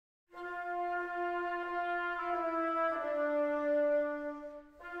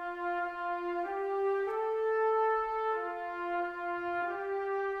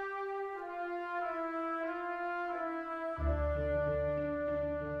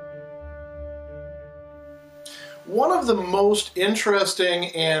One of the most interesting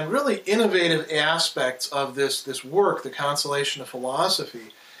and really innovative aspects of this work, the Consolation of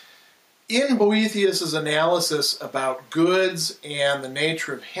Philosophy, in Boethius' analysis about goods and the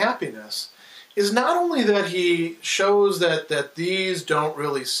nature of happiness, is not only that he shows that these don't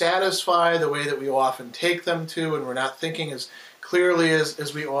really satisfy the way that we often take them to, and we're not thinking as clearly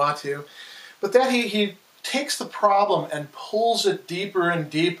as we ought to, but that he takes the problem and pulls it deeper and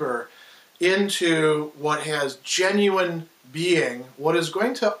deeper into what has genuine being, what is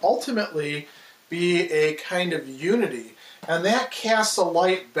going to ultimately be a kind of unity. And that casts a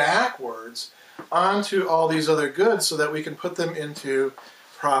light backwards onto all these other goods so that we can put them into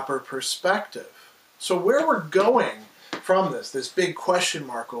proper perspective. So where we're going from this big question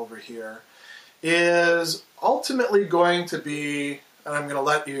mark over here, is ultimately going to be, and I'm going to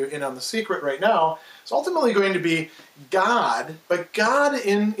let you in on the secret right now, it's ultimately going to be God, but God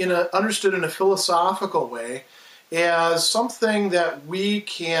understood in a philosophical way as something that we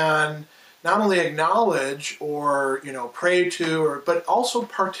can not only acknowledge or pray to, but also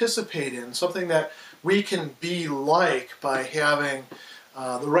participate in, something that we can be like by having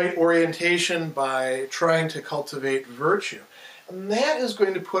the right orientation, by trying to cultivate virtue. And that is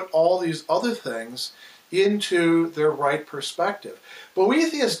going to put all these other things into their right perspective.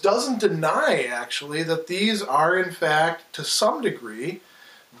 Boethius doesn't deny, actually, that these are, in fact, to some degree,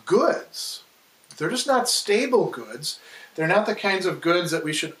 goods. They're just not stable goods. They're not the kinds of goods that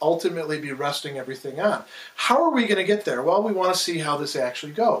we should ultimately be resting everything on. How are we going to get there? Well, we want to see how this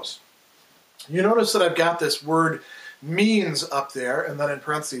actually goes. You notice that I've got this word means up there, and then in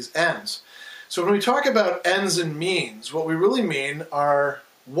parentheses, ends. So when we talk about ends and means, what we really mean are,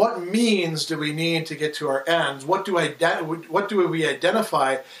 what means do we need to get to our ends? What do we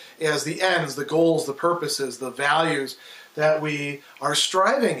identify as the ends, the goals, the purposes, the values that we are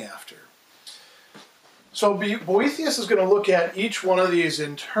striving after? So Boethius is going to look at each one of these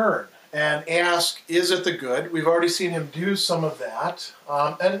in turn and ask, is it the good? We've already seen him do some of that.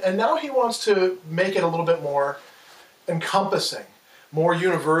 And now he wants to make it a little bit more encompassing, more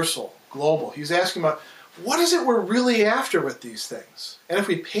universal, global. He's asking about, what is it we're really after with these things? And if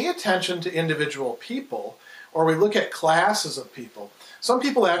we pay attention to individual people, or we look at classes of people, some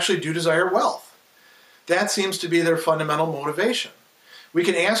people actually do desire wealth. That seems to be their fundamental motivation. We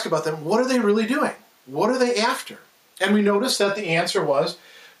can ask about them, what are they really doing? What are they after? And we notice that the answer was,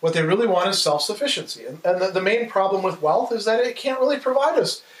 what they really want is self-sufficiency. And the main problem with wealth is that it can't really provide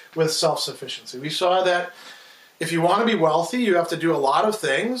us with self-sufficiency. We saw that if you want to be wealthy, you have to do a lot of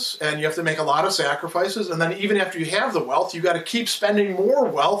things, and you have to make a lot of sacrifices, and then even after you have the wealth, you've got to keep spending more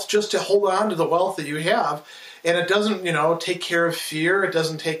wealth just to hold on to the wealth that you have. And it doesn't, take care of fear. It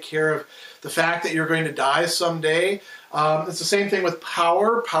doesn't take care of the fact that you're going to die someday. It's the same thing with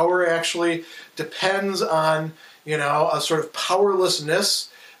power. Power actually depends on, a sort of powerlessness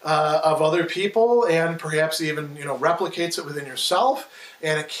of other people, and perhaps even, replicates it within yourself,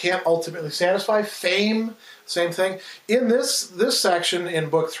 and it can't ultimately satisfy. Fame, same thing. In this section in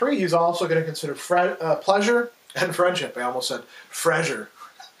Book 3, he's also going to consider pleasure and friendship. I almost said freasure.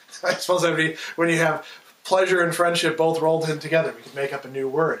 I suppose that would be when you have pleasure and friendship both rolled in together. We could make up a new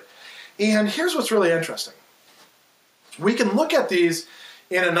word. And here's what's really interesting. We can look at these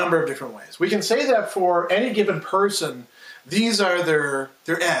in a number of different ways. We can say that for any given person, these are their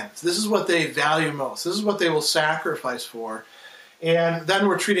ends. This is what they value most. This is what they will sacrifice for. And then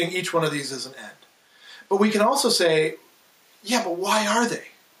we're treating each one of these as an end. But we can also say, yeah, but why are they?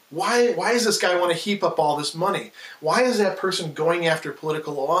 Why does this guy want to heap up all this money? Why is that person going after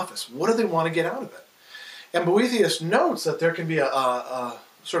political office? What do they want to get out of it? And Boethius notes that there can be a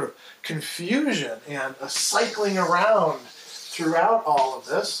sort of confusion and a cycling around throughout all of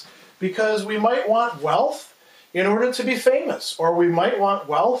this, because we might want wealth in order to be famous, or we might want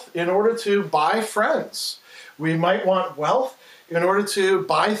wealth in order to buy friends. We might want wealth in order to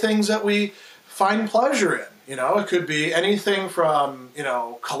buy things that we find pleasure in. It could be anything from,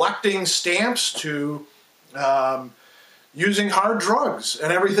 collecting stamps to using hard drugs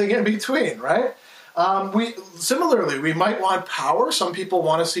and everything in between, right? Similarly, we might want power. Some people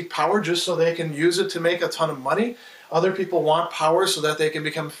want to seek power just so they can use it to make a ton of money. Other people want power so that they can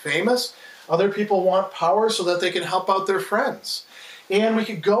become famous. Other people want power so that they can help out their friends. And we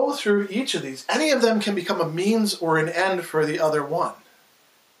could go through each of these. Any of them can become a means or an end for the other one.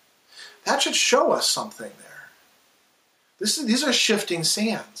 That should show us something there. These are shifting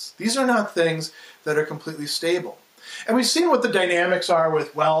sands. These are not things that are completely stable. And we've seen what the dynamics are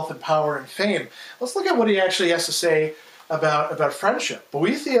with wealth and power and fame. Let's look at what he actually has to say about friendship.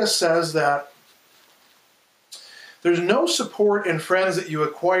 Boethius says that there's no support in friends that you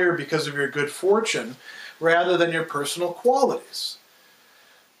acquire because of your good fortune, rather than your personal qualities.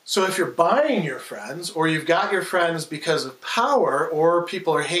 So if you're buying your friends, or you've got your friends because of power, or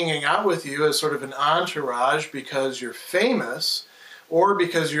people are hanging out with you as sort of an entourage because you're famous, or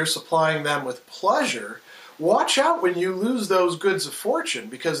because you're supplying them with pleasure, watch out when you lose those goods of fortune,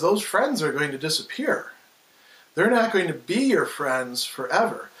 because those friends are going to disappear. They're not going to be your friends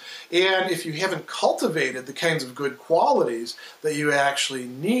forever. And if you haven't cultivated the kinds of good qualities that you actually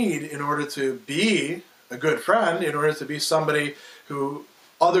need in order to be a good friend, in order to be somebody who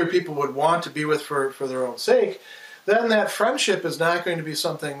other people would want to be with for their own sake, then that friendship is not going to be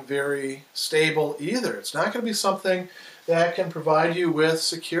something very stable either. It's not going to be something that can provide you with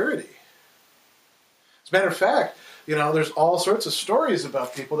security. As a matter of fact, there's all sorts of stories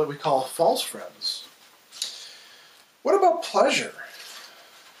about people that we call false friends. What about pleasure?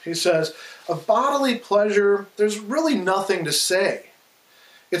 He says, of bodily pleasure, there's really nothing to say.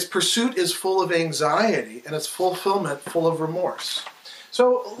 Its pursuit is full of anxiety, and its fulfillment full of remorse.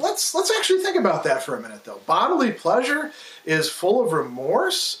 So let's actually think about that for a minute, though. Bodily pleasure is full of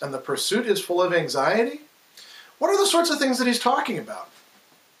remorse, and the pursuit is full of anxiety. What are the sorts of things that he's talking about?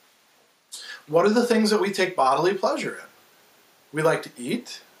 What are the things that we take bodily pleasure in? We like to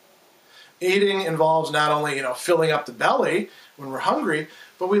eat. Eating involves not only, filling up the belly when we're hungry,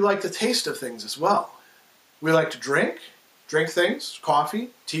 but we like the taste of things as well. We like to drink things, coffee,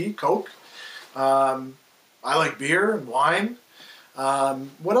 tea, Coke. I like beer and wine.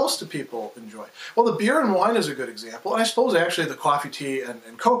 What else do people enjoy? Well, the beer and wine is a good example, and I suppose actually the coffee, tea,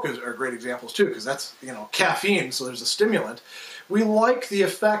 and Coke are great examples too, because that's, caffeine, so there's a stimulant. We like the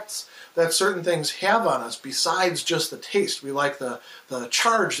effects that certain things have on us besides just the taste. We like the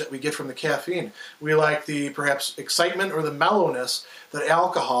charge that we get from the caffeine. We like the perhaps excitement or the mellowness that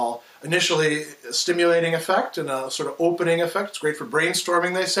alcohol, initially a stimulating effect and a sort of opening effect. It's great for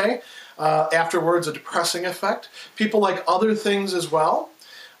brainstorming, they say. Afterwards, a depressing effect. People like other things as well.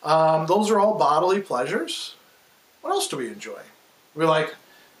 Those are all bodily pleasures. What else do we enjoy? We like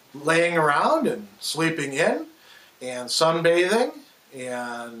laying around and sleeping in and sunbathing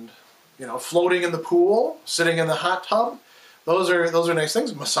and floating in the pool, sitting in the hot tub. Those are nice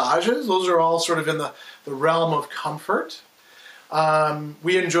things. Massages, those are all sort of in the realm of comfort.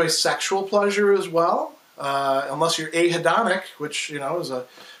 We enjoy sexual pleasure as well, unless you're ahedonic, which is a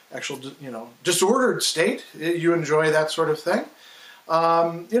actual disordered state. You enjoy that sort of thing.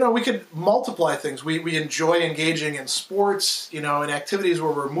 We could multiply things. We enjoy engaging in sports, in activities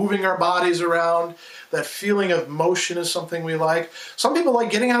where we're moving our bodies around. That feeling of motion is something we like. Some people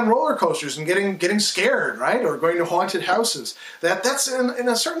like getting on roller coasters and getting scared, right? Or going to haunted houses. That's in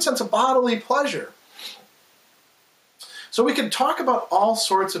a certain sense a bodily pleasure. So we can talk about all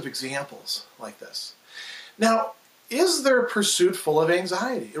sorts of examples like this. Now, is their pursuit full of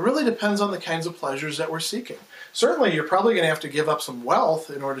anxiety? It really depends on the kinds of pleasures that we're seeking. Certainly, you're probably going to have to give up some wealth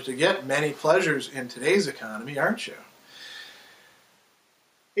in order to get many pleasures in today's economy, aren't you?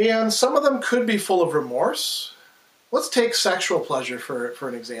 And some of them could be full of remorse. Let's take sexual pleasure for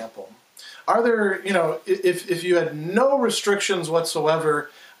an example. Are there, if you had no restrictions whatsoever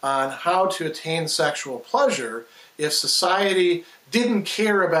on how to attain sexual pleasure, if society didn't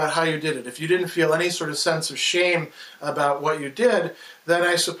care about how you did it, if you didn't feel any sort of sense of shame about what you did, then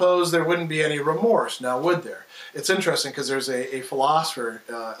I suppose there wouldn't be any remorse, now would there? It's interesting because there's a philosopher,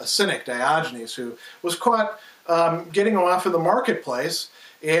 a cynic, Diogenes, who was caught getting off in the marketplace,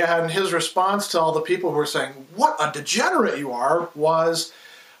 and his response to all the people who were saying, "What a degenerate you are," was,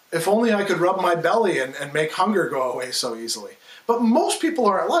 "If only I could rub my belly and make hunger go away so easily." But most people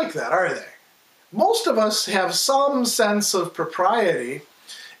aren't like that, are they? Most of us have some sense of propriety,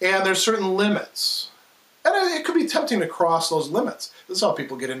 and there's certain limits. And it could be tempting to cross those limits. This is how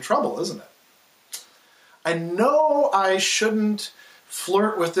people get in trouble, isn't it? I know I shouldn't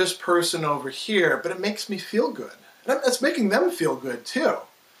flirt with this person over here, but it makes me feel good. And it's making them feel good, too.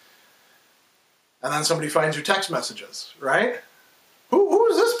 And then somebody finds your text messages, right? Who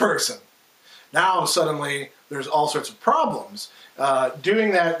is this person? Now, suddenly, there's all sorts of problems.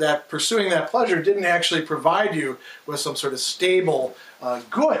 Doing that, pursuing that pleasure didn't actually provide you with some sort of stable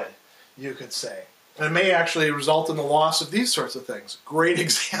good, you could say. And it may actually result in the loss of these sorts of things. Great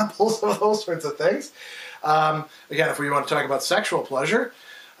examples of those sorts of things. Again, if we want to talk about sexual pleasure,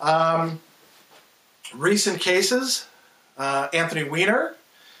 recent cases, Anthony Weiner,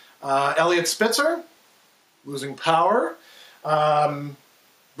 Elliot Spitzer, losing power,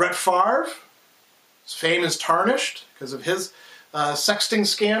 Brett Favre, his fame is tarnished because of his sexting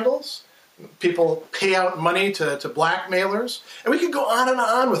scandals. People pay out money to blackmailers. And we could go on and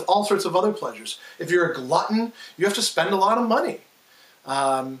on with all sorts of other pleasures. If you're a glutton, you have to spend a lot of money.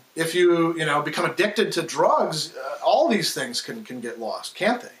 If you become addicted to drugs, all these things can get lost,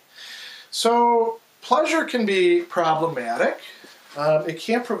 can't they? So pleasure can be problematic. It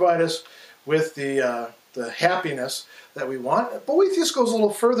can't provide us with the happiness that we want. Boethius goes a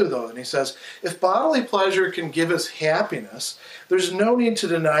little further, though, and he says, if bodily pleasure can give us happiness, there's no need to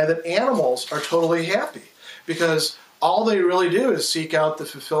deny that animals are totally happy, because all they really do is seek out the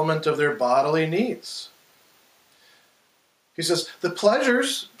fulfillment of their bodily needs. He says,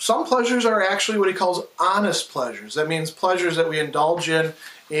 some pleasures are actually what he calls honest pleasures. That means pleasures that we indulge in,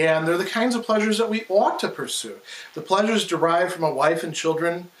 and they're the kinds of pleasures that we ought to pursue. The pleasures derived from a wife and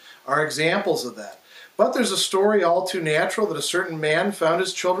children are examples of that. But there's a story all too natural that a certain man found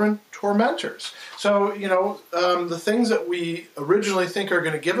his children tormentors. So, the things that we originally think are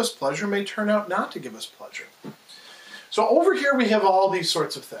going to give us pleasure may turn out not to give us pleasure. So over here we have all these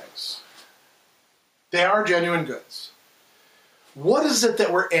sorts of things. They are genuine goods. What is it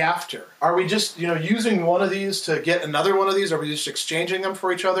that we're after? Are we just, using one of these to get another one of these? Are we just exchanging them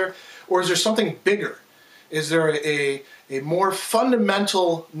for each other? Or is there something bigger? Is there a more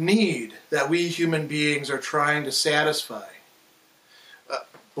fundamental need that we human beings are trying to satisfy?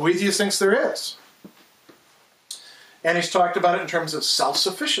 Boethius thinks there is. And he's talked about it in terms of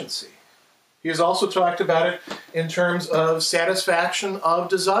self-sufficiency. He has also talked about it in terms of satisfaction of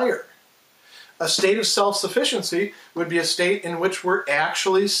desire. A state of self-sufficiency would be a state in which we're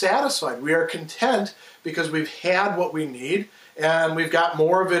actually satisfied. We are content because we've had what we need, and we've got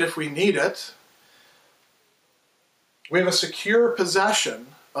more of it if we need it. We have a secure possession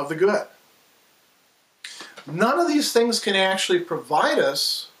of the good. None of these things can actually provide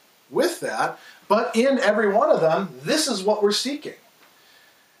us with that, but in every one of them, this is what we're seeking.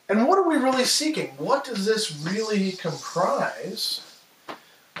 And what are we really seeking? What does this really comprise?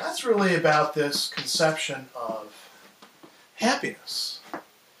 That's really about this conception of happiness.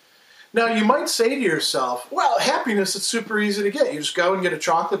 Now, you might say to yourself, well, happiness is super easy to get. You just go and get a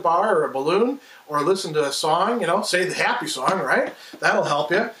chocolate bar or a balloon or listen to a song, say the happy song, right? That'll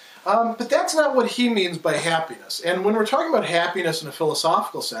help you. But that's not what he means by happiness. And when we're talking about happiness in a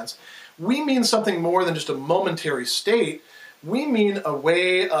philosophical sense, we mean something more than just a momentary state. We mean a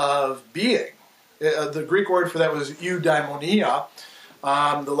way of being. The Greek word for that was eudaimonia.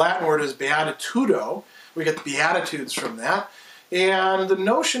 The Latin word is beatitudo. We get beatitudes from that. And the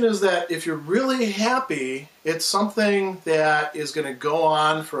notion is that if you're really happy, it's something that is going to go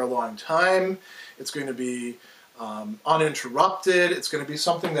on for a long time. It's going to be uninterrupted. It's going to be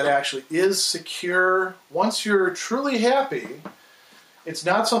something that actually is secure. Once you're truly happy, it's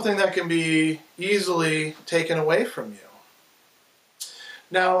not something that can be easily taken away from you.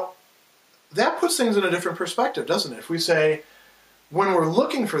 Now, that puts things in a different perspective, doesn't it? If we say, when we're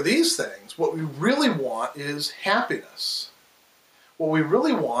looking for these things, what we really want is happiness. What we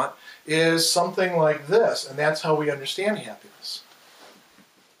really want is something like this, and that's how we understand happiness.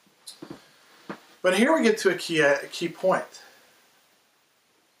 But here we get to a key point.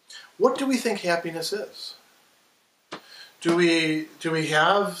 What do we think happiness is? Do we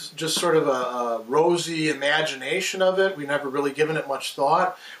have just sort of a rosy imagination of it? We've never really given it much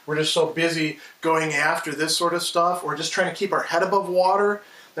thought. We're just so busy going after this sort of stuff. We're just trying to keep our head above water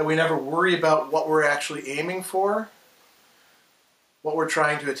that we never worry about what we're actually aiming for, what we're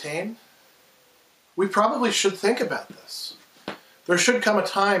trying to attain. We probably should think about this. There should come a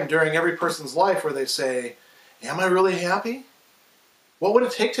time during every person's life where they say, am I really happy? What would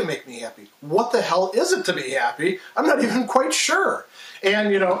it take to make me happy? What the hell is it to be happy? I'm not even quite sure.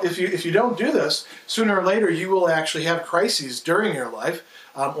 And if you don't do this, sooner or later you will actually have crises during your life.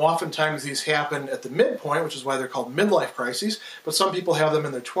 Oftentimes these happen at the midpoint, which is why they're called midlife crises. But some people have them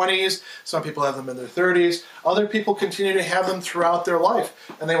in their 20s, some people have them in their 30s. Other people continue to have them throughout their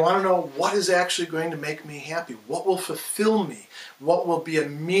life. And they want to know, what is actually going to make me happy? What will fulfill me? What will be a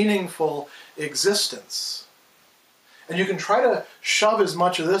meaningful existence? And you can try to shove as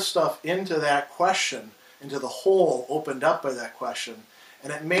much of this stuff into that question, into the hole opened up by that question,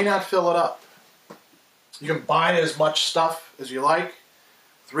 and it may not fill it up. You can buy as much stuff as you like.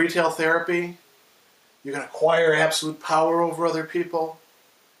 With retail therapy, you can acquire absolute power over other people.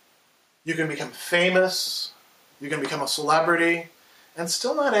 You can become famous. You can become a celebrity and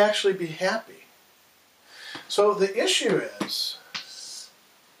still not actually be happy. So the issue is,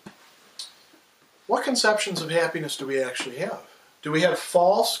 what conceptions of happiness do we actually have? Do we have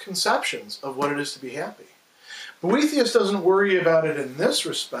false conceptions of what it is to be happy? Boethius doesn't worry about it in this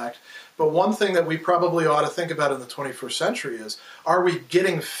respect, but one thing that we probably ought to think about in the 21st century is, are we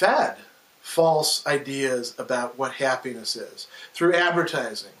getting fed false ideas about what happiness is? Through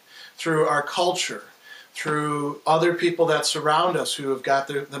advertising, through our culture, through other people that surround us who have got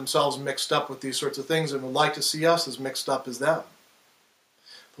themselves mixed up with these sorts of things and would like to see us as mixed up as them.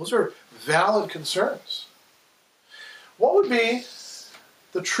 Those are valid concerns. What would be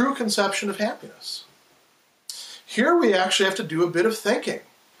the true conception of happiness? Here we actually have to do a bit of thinking.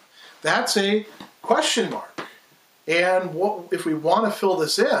 That's a question mark. And if we want to fill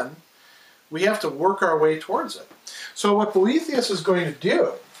this in, we have to work our way towards it. So what Boethius is going to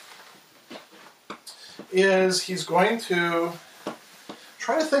do is he's going to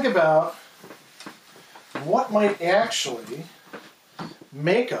try to think about what might actually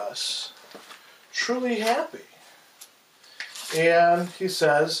make us truly happy. And he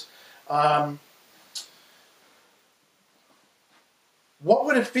says, what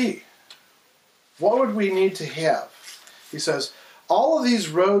would it be? What would we need to have? He says, all of these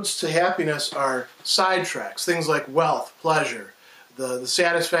roads to happiness are sidetracks, things like wealth, pleasure, the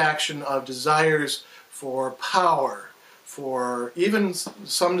satisfaction of desires for power, for even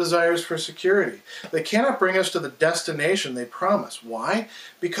some desires for security. They cannot bring us to the destination they promise. Why?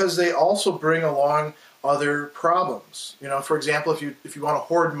 Because they also bring along other problems. You know, for example, if you want to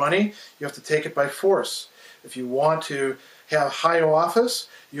hoard money, you have to take it by force. If you want to have high office,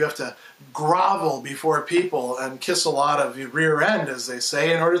 you have to grovel before people and kiss a lot of your rear end, as they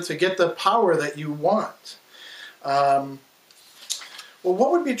say, in order to get the power that you want. Well,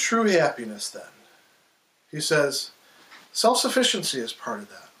 what would be true happiness then? He says, self-sufficiency is part of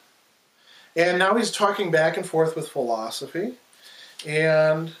that. And now he's talking back and forth with philosophy,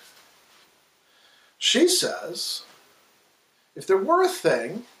 and she says, if there were a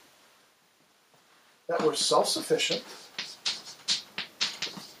thing that were self-sufficient,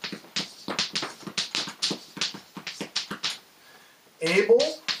 able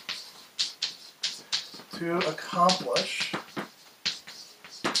to accomplish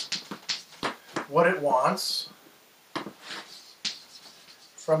what it wants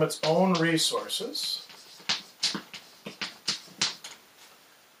from its own resources,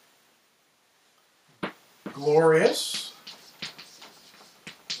 glorious,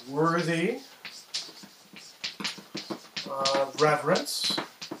 worthy of reverence,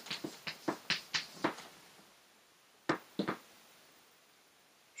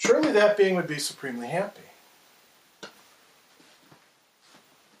 surely that being would be supremely happy.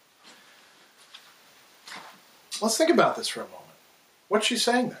 Let's think about this for a moment. What's she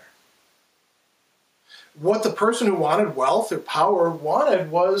saying there? What the person who wanted wealth or power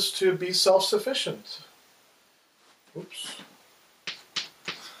wanted was to be self-sufficient. Oops.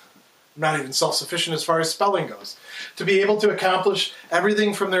 Not even self-sufficient as far as spelling goes. To be able to accomplish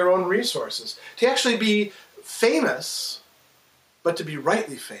everything from their own resources. To actually be famous, but to be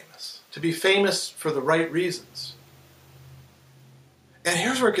rightly famous. To be famous for the right reasons. And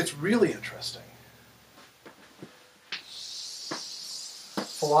here's where it gets really interesting.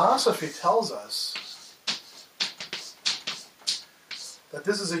 Philosophy tells us that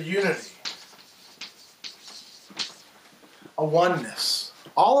this is a unity, a oneness.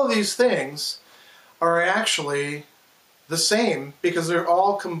 All of these things are actually the same because they're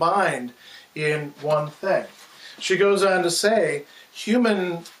all combined in one thing. She goes on to say,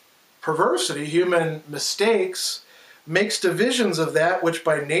 human perversity, human mistakes, makes divisions of that which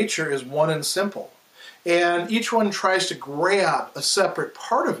by nature is one and simple. And each one tries to grab a separate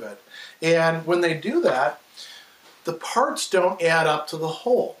part of it. And when they do that, the parts don't add up to the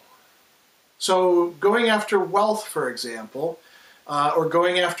whole. So going after wealth, for example, or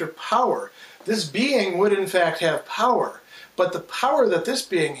going after power, this being would in fact have power. But the power that this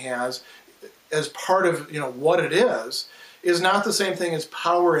being has as part of what it is not the same thing as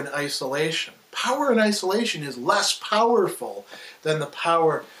power in isolation. Power in isolation is less powerful than the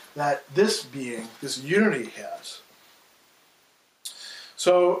power that this being, this unity, has.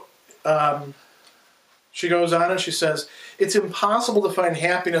 So she goes on and she says, it's impossible to find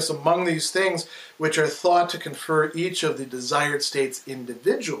happiness among these things which are thought to confer each of the desired states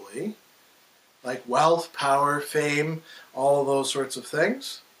individually, like wealth, power, fame, all of those sorts of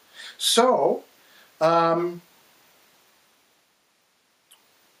things. So,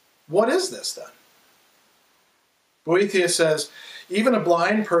 what is this then? Boethius says, even a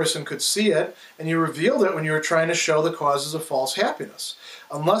blind person could see it, and you revealed it when you were trying to show the causes of false happiness.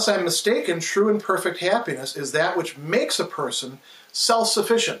 Unless I'm mistaken, true and perfect happiness is that which makes a person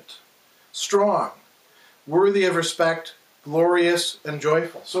self-sufficient, strong, worthy of respect, glorious, and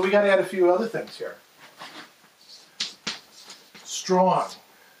joyful. So we got to add a few other things here. Strong,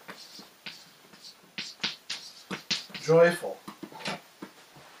 joyful.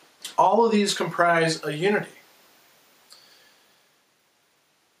 All of these comprise a unity.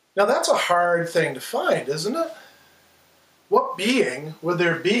 Now that's a hard thing to find, isn't it? What being would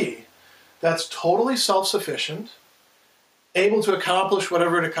there be that's totally self-sufficient, able to accomplish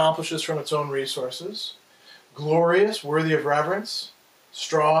whatever it accomplishes from its own resources, glorious, worthy of reverence,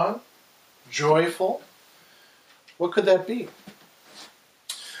 strong, joyful? What could that be?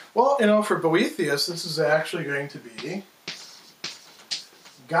 Well, for Boethius, this is actually going to be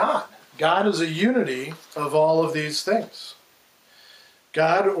God. God is a unity of all of these things.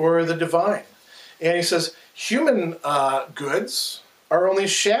 God or the divine. And he says, human goods are only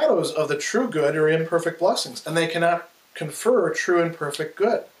shadows of the true good or imperfect blessings, and they cannot confer true and perfect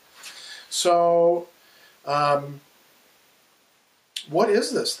good. So, what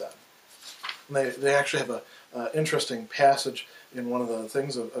is this then? And they actually have an interesting passage in one of the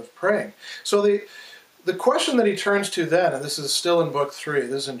things of praying. So the question that he turns to then, and this is still in book 3,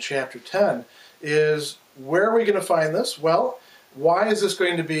 this is in chapter 10, is where are we going to find this? Well, why is this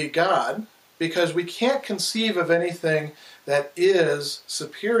going to be God? Because we can't conceive of anything that is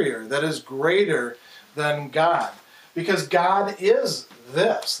superior, that is greater than God. Because God is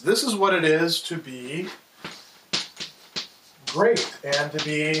this. This is what it is to be great and to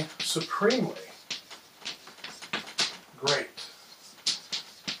be supremely great.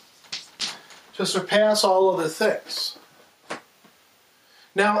 To surpass all other things.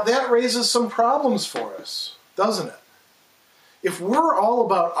 Now, that raises some problems for us, doesn't it? If we're all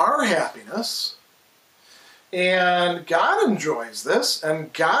about our happiness, and God enjoys this,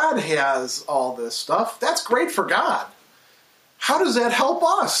 and God has all this stuff, that's great for God. How does that help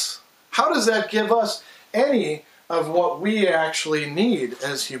us? How does that give us any of what we actually need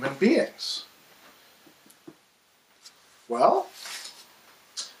as human beings? Well,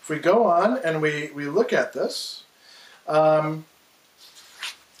 if we go on and we look at this a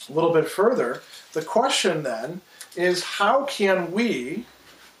little bit further, the question then is how can we,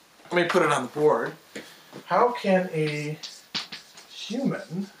 let me put it on the board, how can a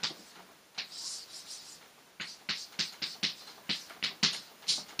human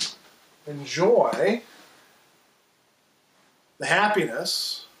enjoy the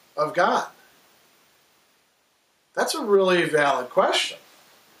happiness of God? That's a really valid question.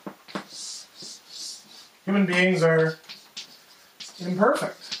 Human beings are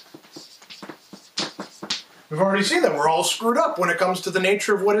imperfect. We've already seen that we're all screwed up when it comes to the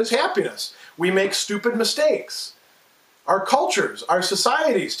nature of what is happiness. We make stupid mistakes. Our cultures, our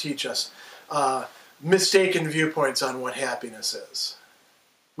societies teach us mistaken viewpoints on what happiness is.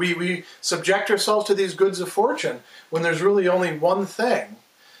 We subject ourselves to these goods of fortune when there's really only one thing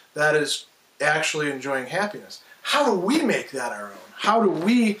that is actually enjoying happiness. How do we make that our own? How do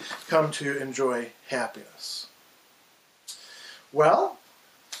we come to enjoy happiness? Well,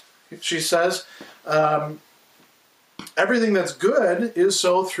 she says, everything that's good is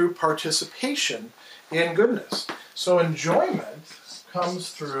so through participation in goodness. So enjoyment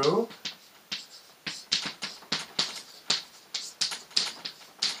comes through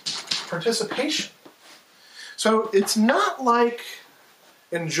participation. So it's not like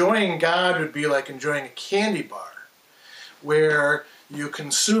enjoying God would be like enjoying a candy bar, where you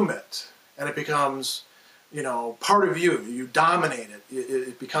consume it and it becomes, part of you. You dominate it.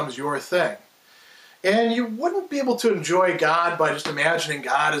 It becomes your thing. And you wouldn't be able to enjoy God by just imagining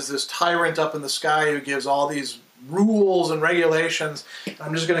God as this tyrant up in the sky who gives all these rules and regulations.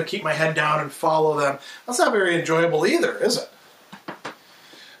 I'm just going to keep my head down and follow them. That's not very enjoyable either, is it?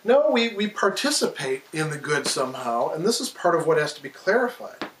 No, we participate in the good somehow, and this is part of what has to be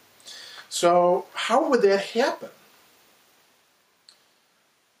clarified. So how would that happen?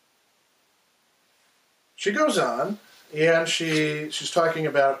 She goes on, and she's talking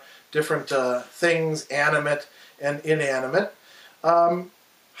about different things, animate and inanimate.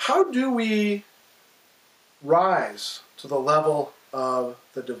 How do we rise to the level of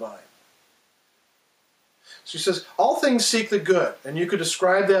the divine? She says, all things seek the good, and you could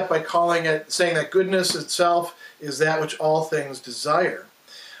describe that by saying that goodness itself is that which all things desire.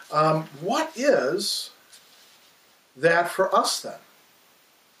 What is that for us then?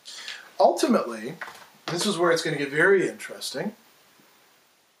 Ultimately, this is where it's going to get very interesting.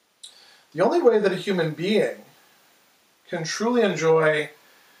 The only way that a human being can truly enjoy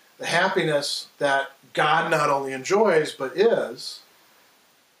the happiness that God not only enjoys, but is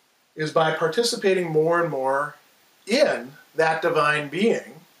by participating more and more in that divine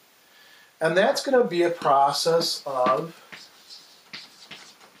being. And that's going to be a process of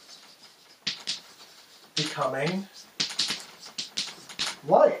becoming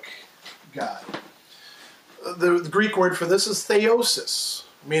like God. The Greek word for this is theosis,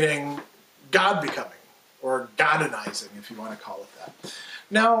 meaning God becoming, or Godinizing, if you want to call it that.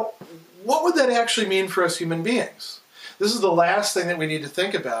 Now, what would that actually mean for us human beings? This is the last thing that we need to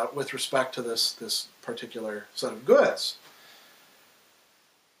think about with respect to this particular set of goods.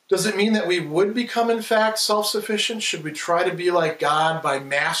 Does it mean that we would become, in fact, self-sufficient? Should we try to be like God by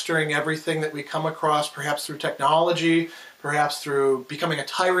mastering everything that we come across, perhaps through technology, perhaps through becoming a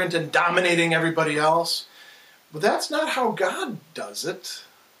tyrant and dominating everybody else? But that's not how God does it.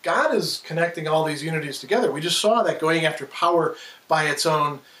 God is connecting all these unities together. We just saw that going after power by its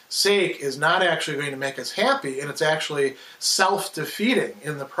own sake is not actually going to make us happy, and it's actually self-defeating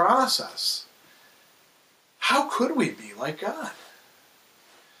in the process. How could we be like God?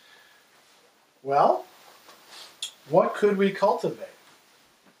 Well, what could we cultivate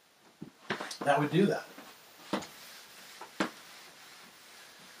that would do that?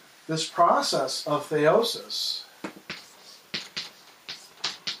 This process of theosis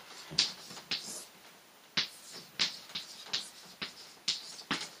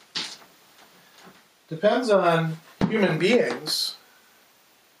depends on human beings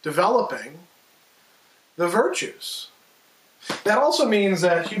developing the virtues. That also means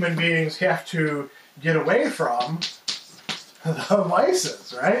that human beings have to get away from the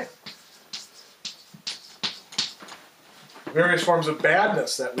vices, right? Various forms of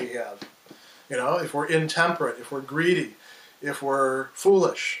badness that we have. You know, if we're intemperate, if we're greedy, if we're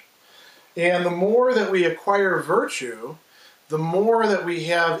foolish. And the more that we acquire virtue, the more that we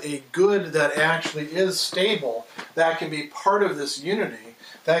have a good that actually is stable, that can be part of this unity,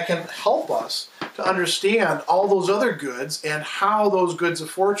 that can help us to understand all those other goods and how those goods of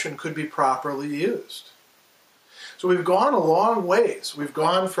fortune could be properly used. So we've gone a long ways. We've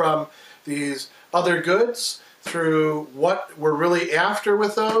gone from these other goods through what we're really after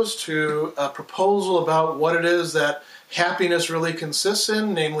with those to a proposal about what it is that happiness really consists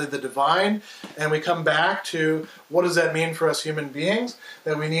in, namely the divine. And we come back to what does that mean for us human beings?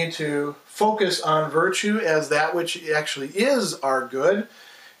 That we need to focus on virtue as that which actually is our good.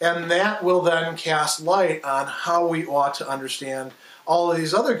 And that will then cast light on how we ought to understand all of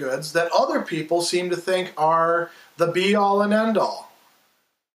these other goods that other people seem to think are the be-all and end-all.